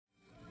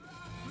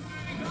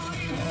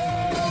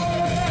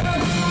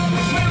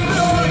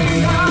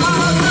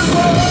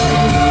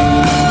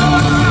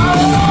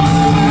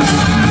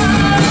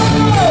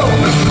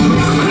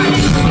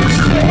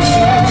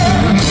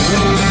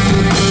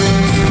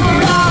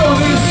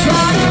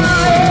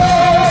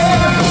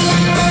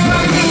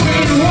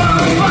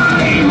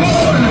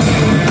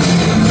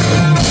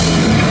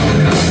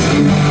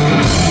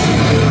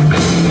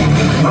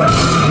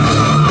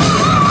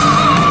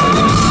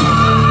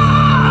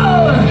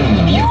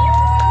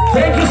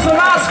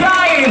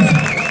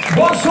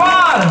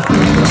Bonsoir.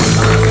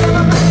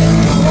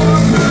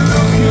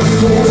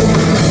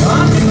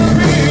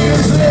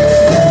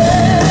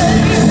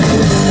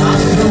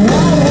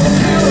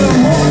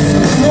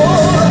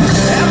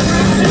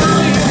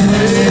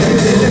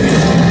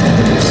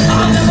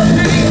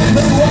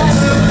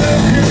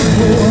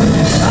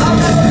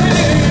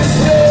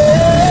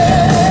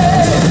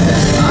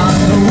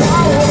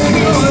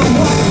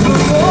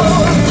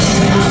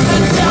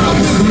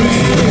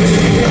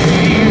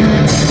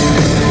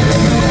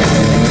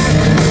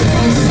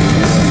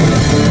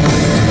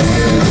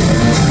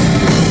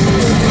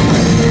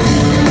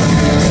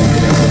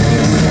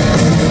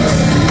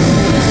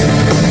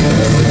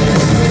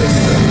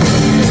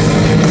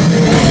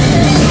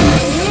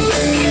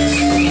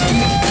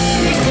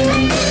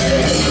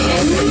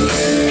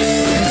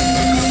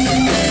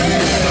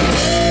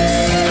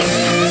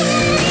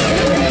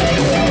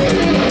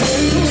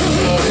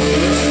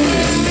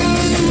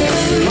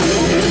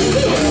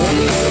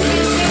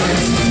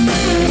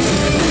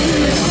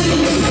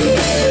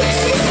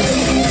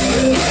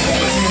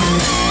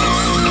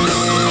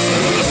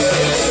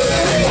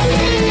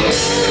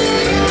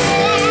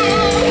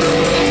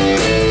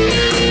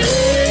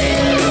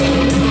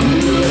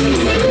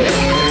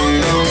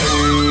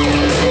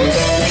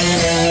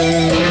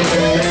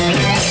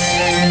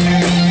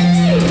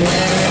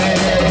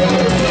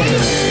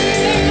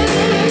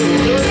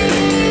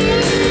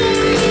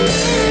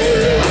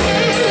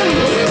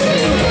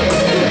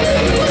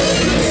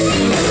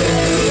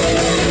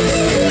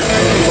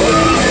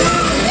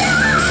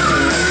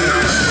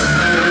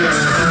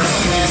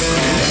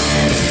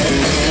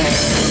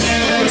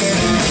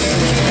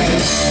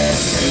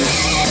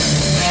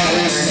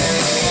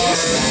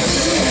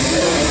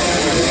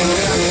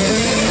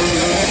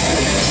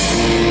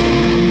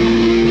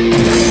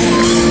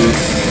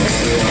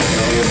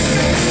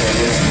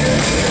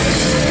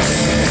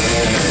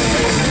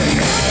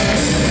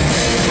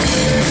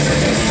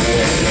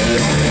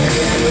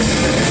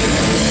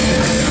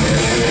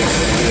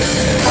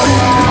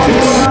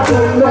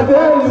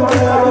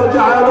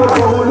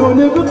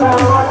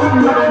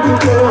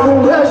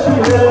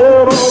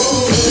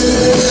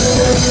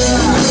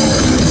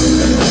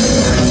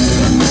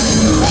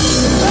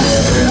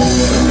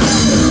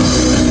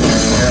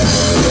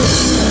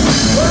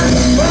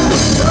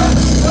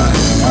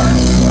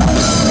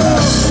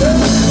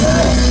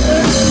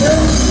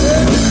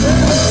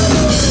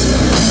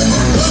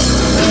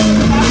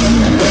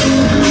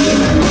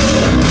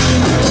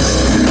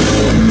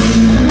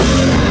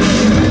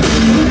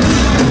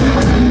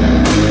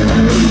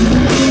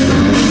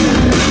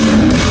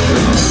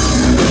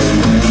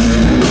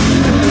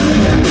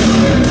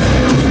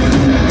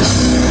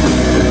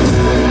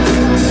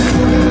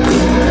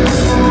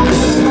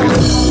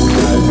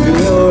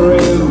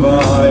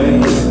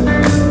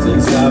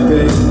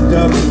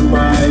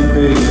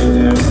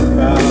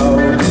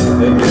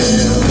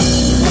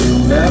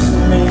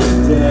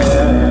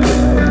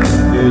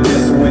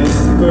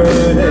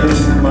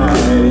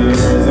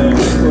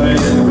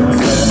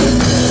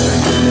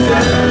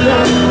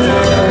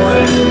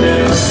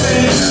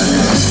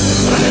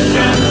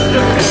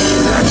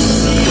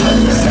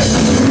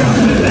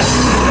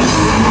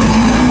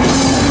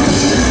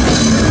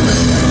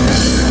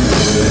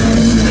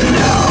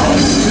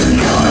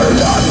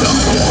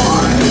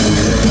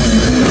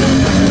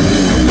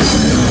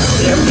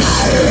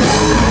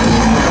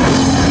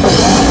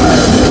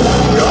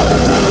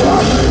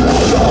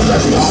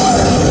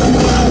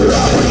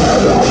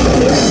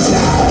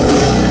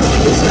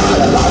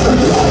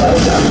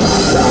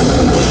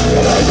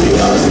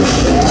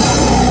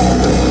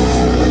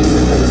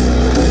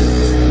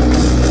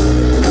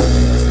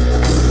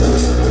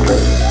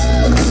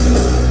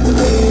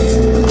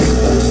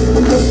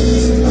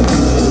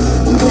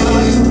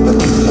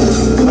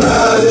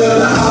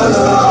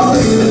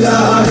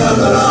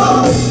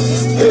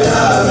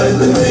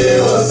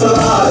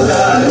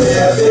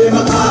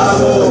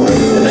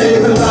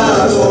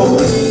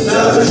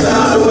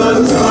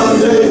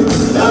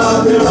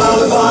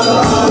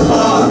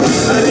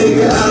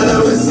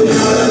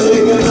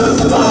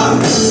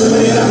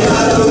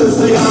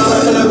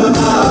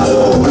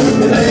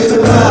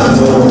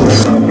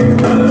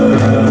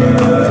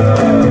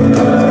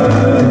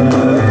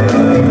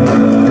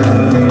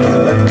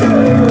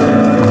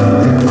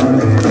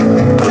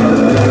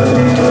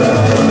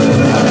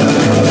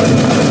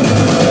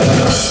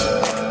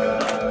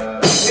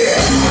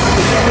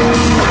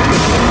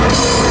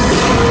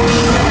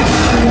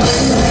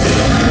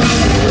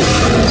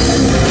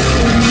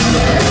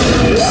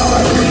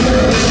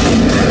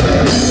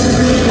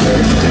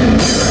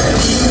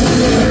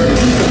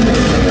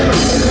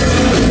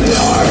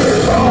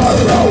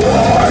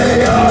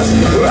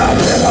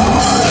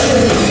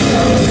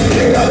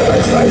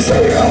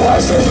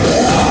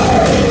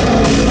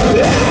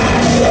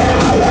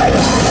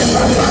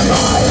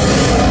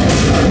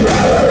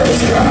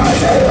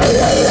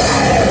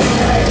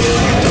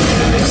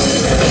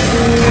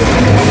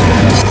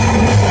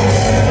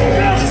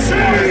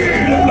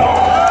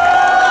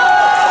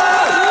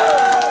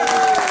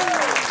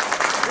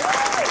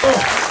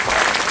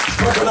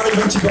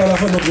 arrive un petit peu à la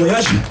fin de notre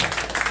voyage.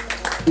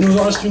 Il nous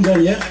en reste une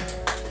dernière.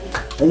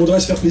 On voudrait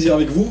se faire plaisir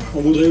avec vous.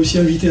 On voudrait aussi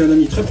inviter un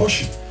ami très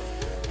proche.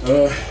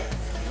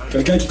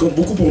 Quelqu'un qui compte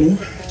beaucoup pour nous,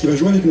 qui va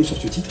jouer avec nous sur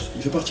ce titre.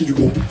 Il fait partie du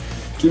groupe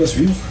qui va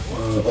suivre,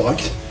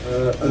 Orakle.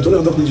 Un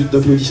tonnerre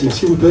d'applaudissements,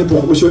 s'il vous plaît,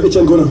 pour monsieur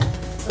Étienne Golin.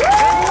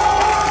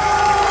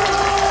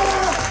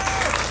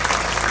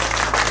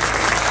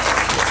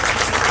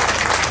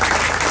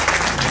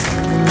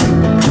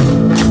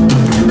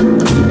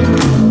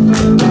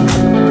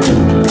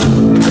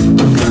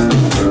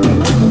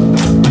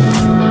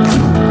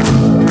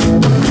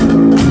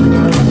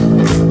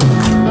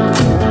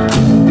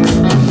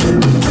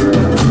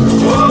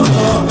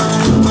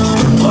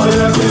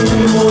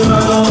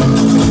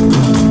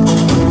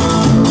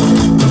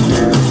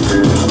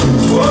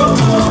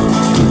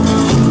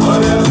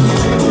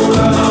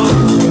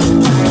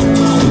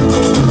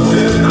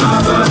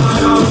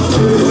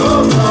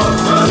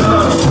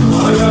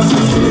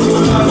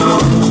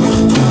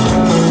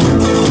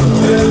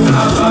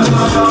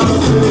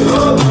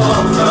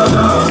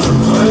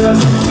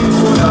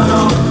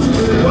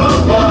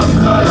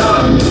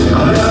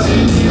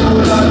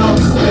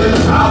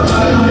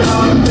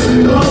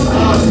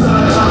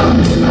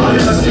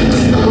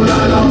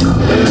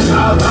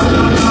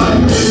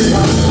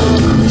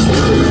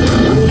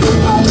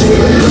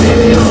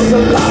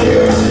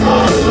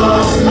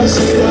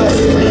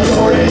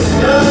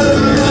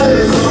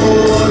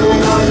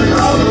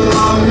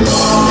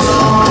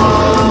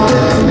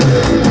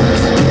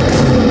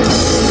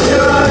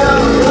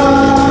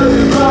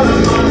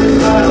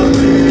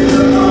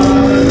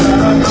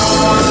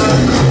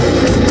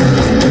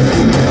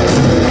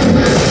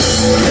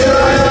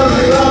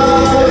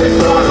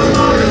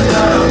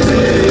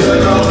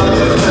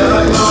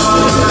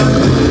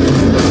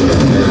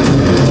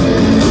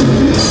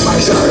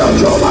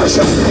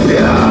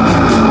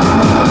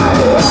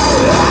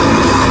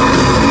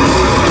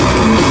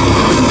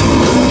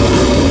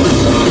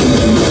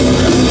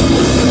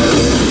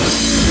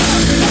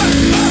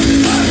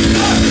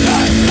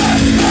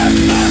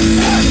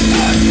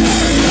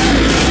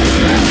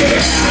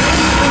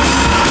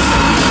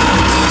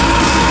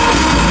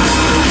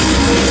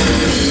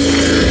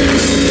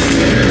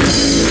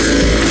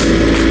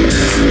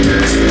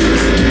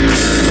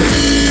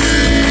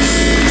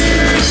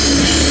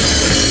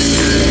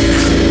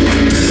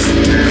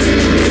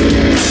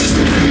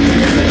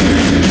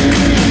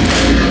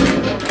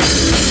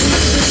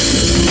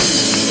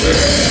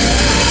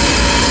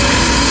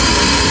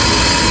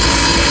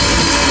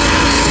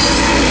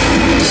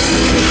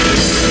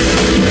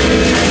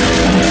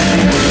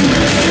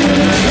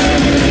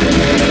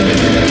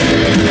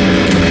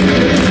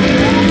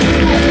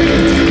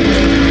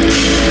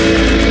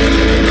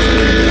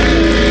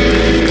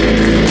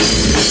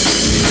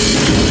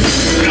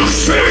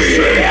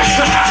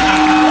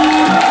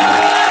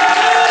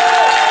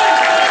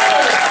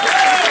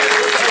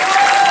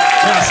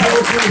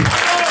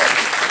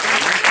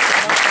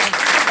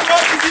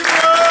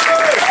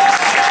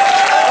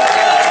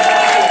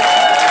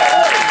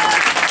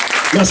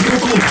 Merci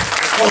beaucoup.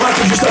 On va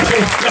juste après.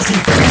 Merci.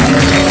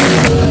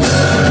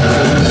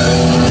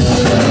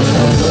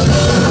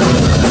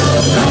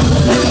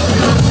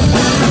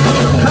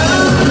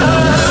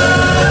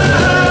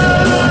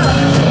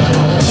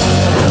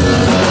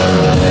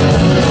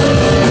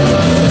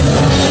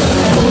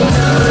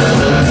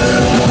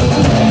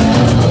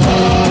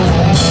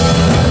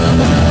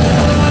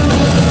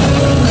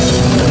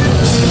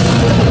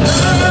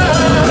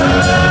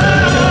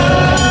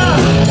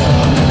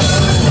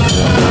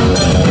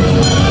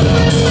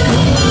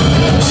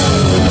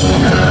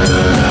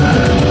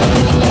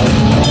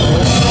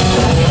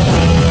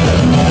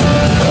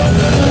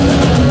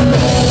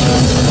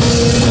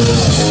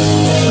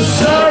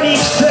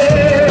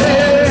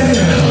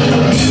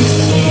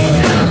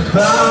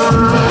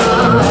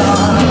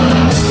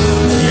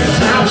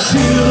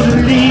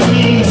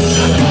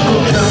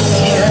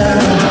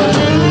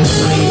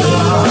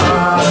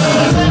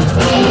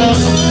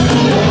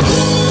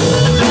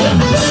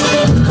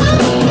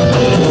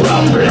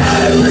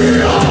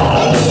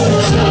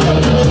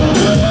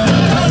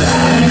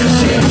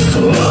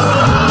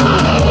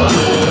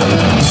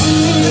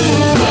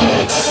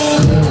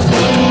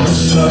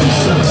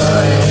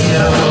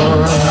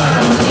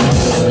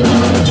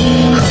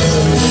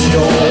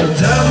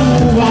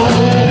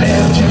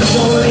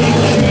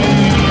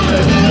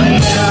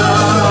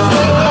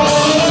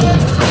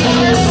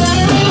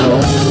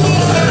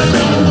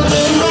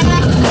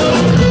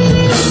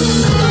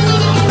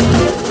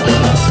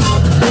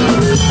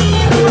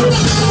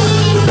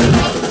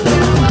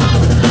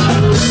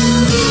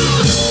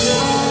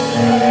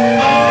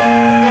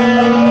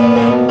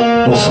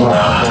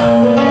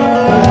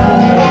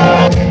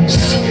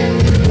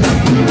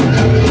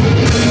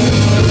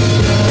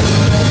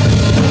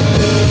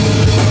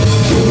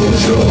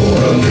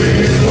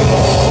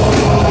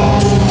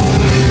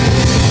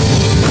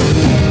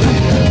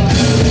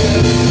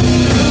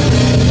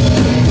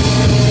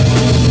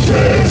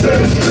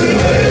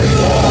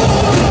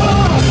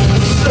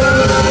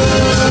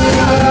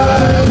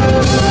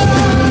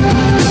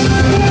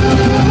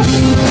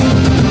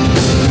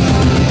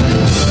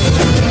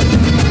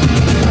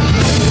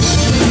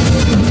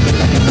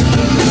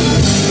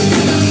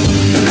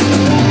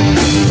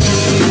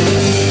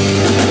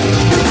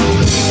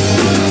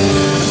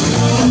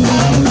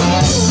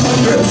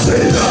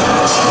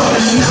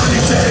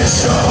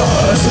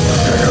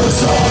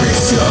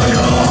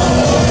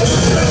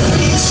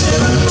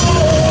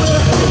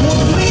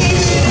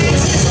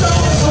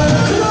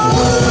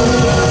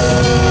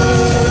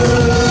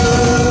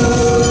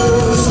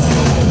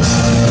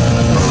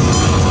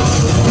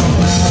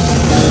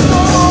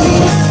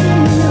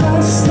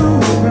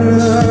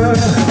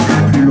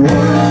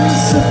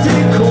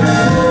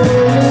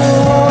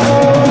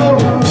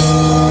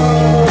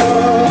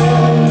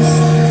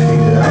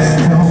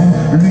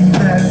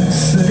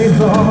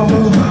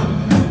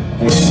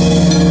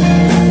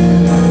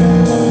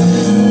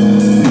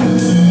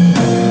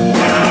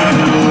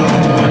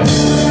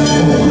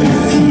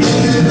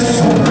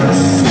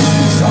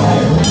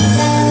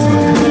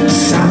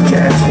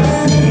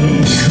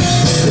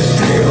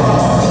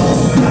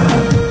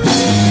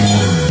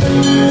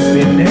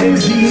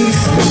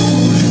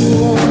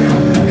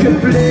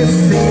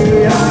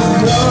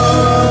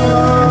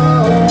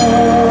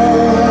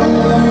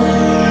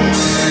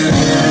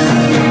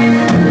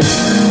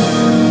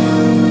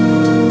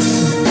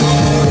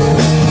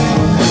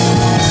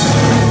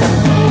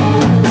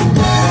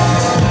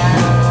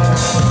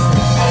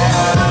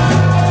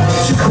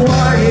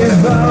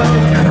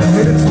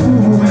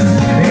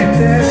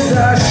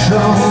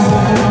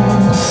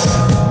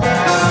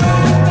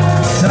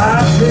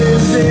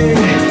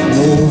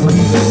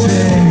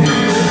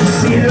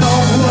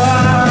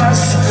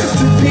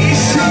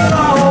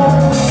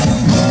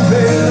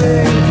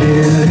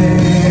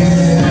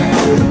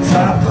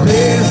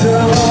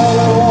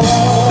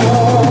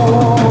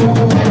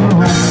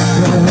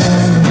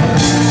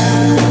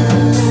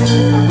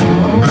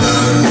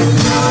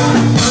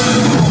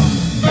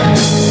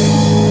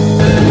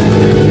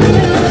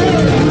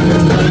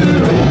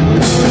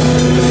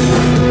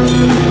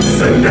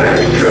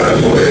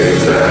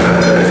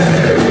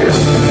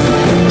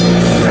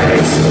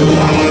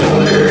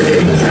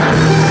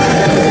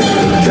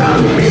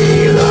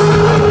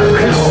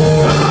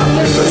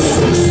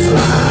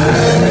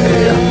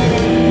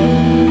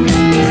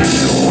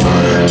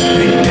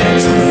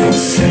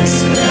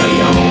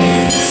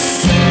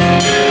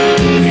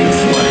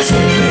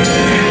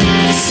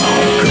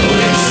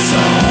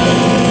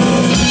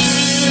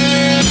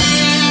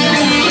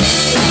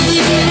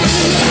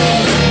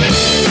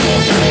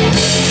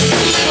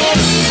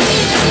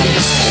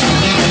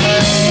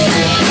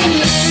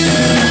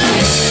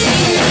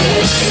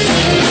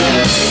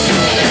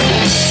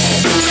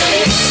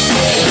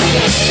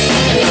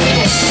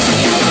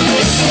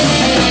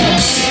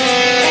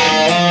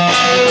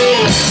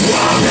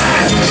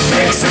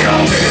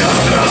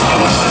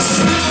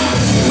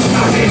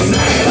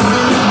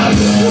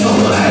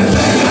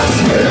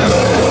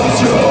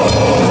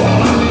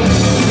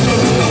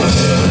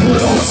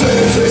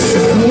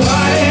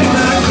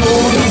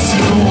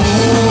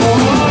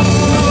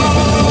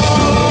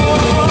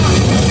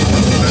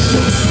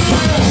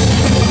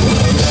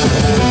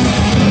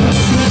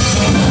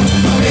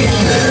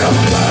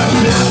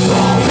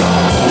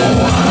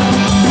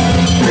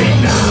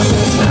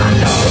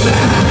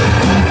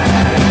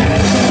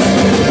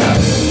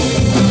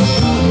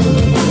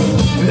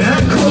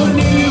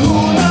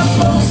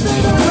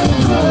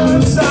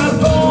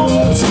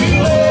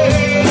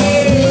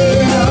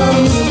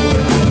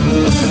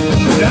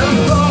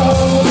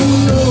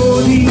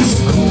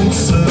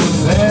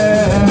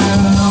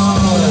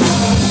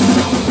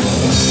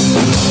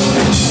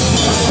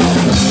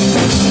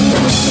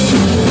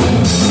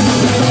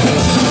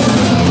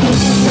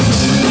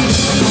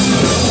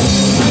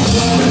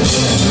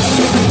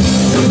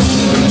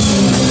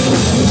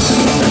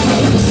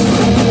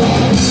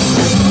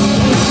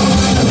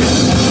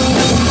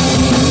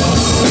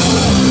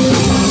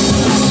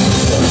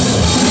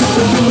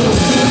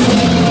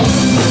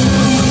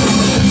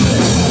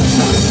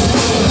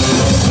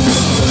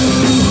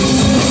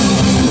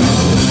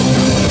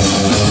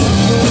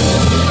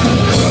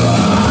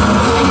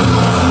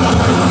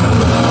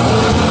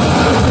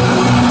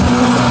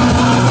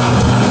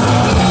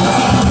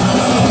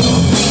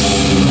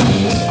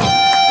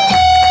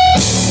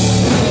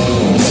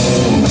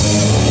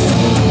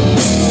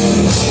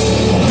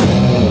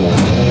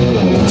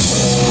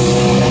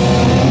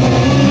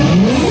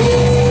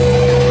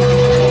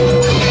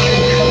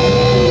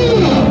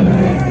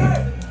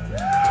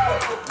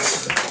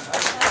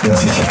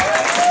 Merci.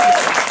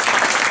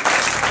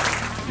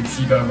 Et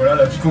puis bah voilà,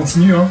 la vie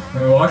continue, hein.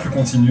 Oracle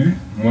continue.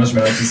 Moi je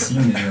m'arrête ici,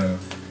 mais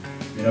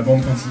la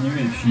bande continue.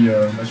 Et puis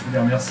bah, je voulais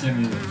remercier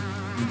mes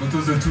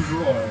potos de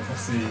toujours pour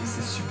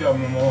ces super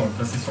moments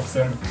passés sur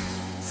scène.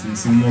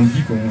 Ces moments de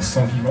vie où on se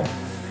sent vivant.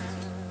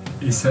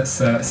 Et ça,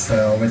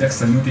 on va dire que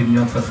ça noue des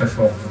liens très très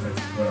forts en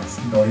fait. Voilà,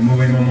 c'est dans les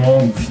mauvais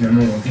moments où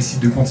finalement on décide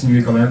de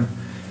continuer quand même.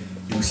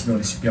 Et aussi dans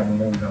les super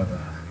moments où là, bah,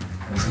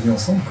 on joue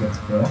ensemble quoi.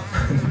 Voilà.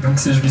 Donc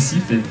c'est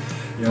jouissif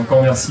et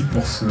encore merci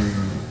pour ce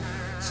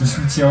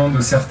soutien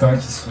de certains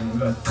qui sont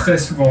là très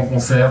souvent en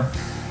concert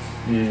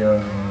et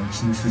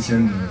qui nous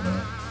soutiennent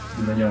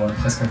de manière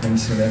presque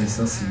inconditionnelle et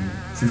ça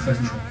c'est très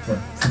touchant.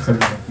 Voilà, c'est très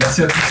touchant.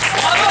 Merci à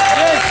tous.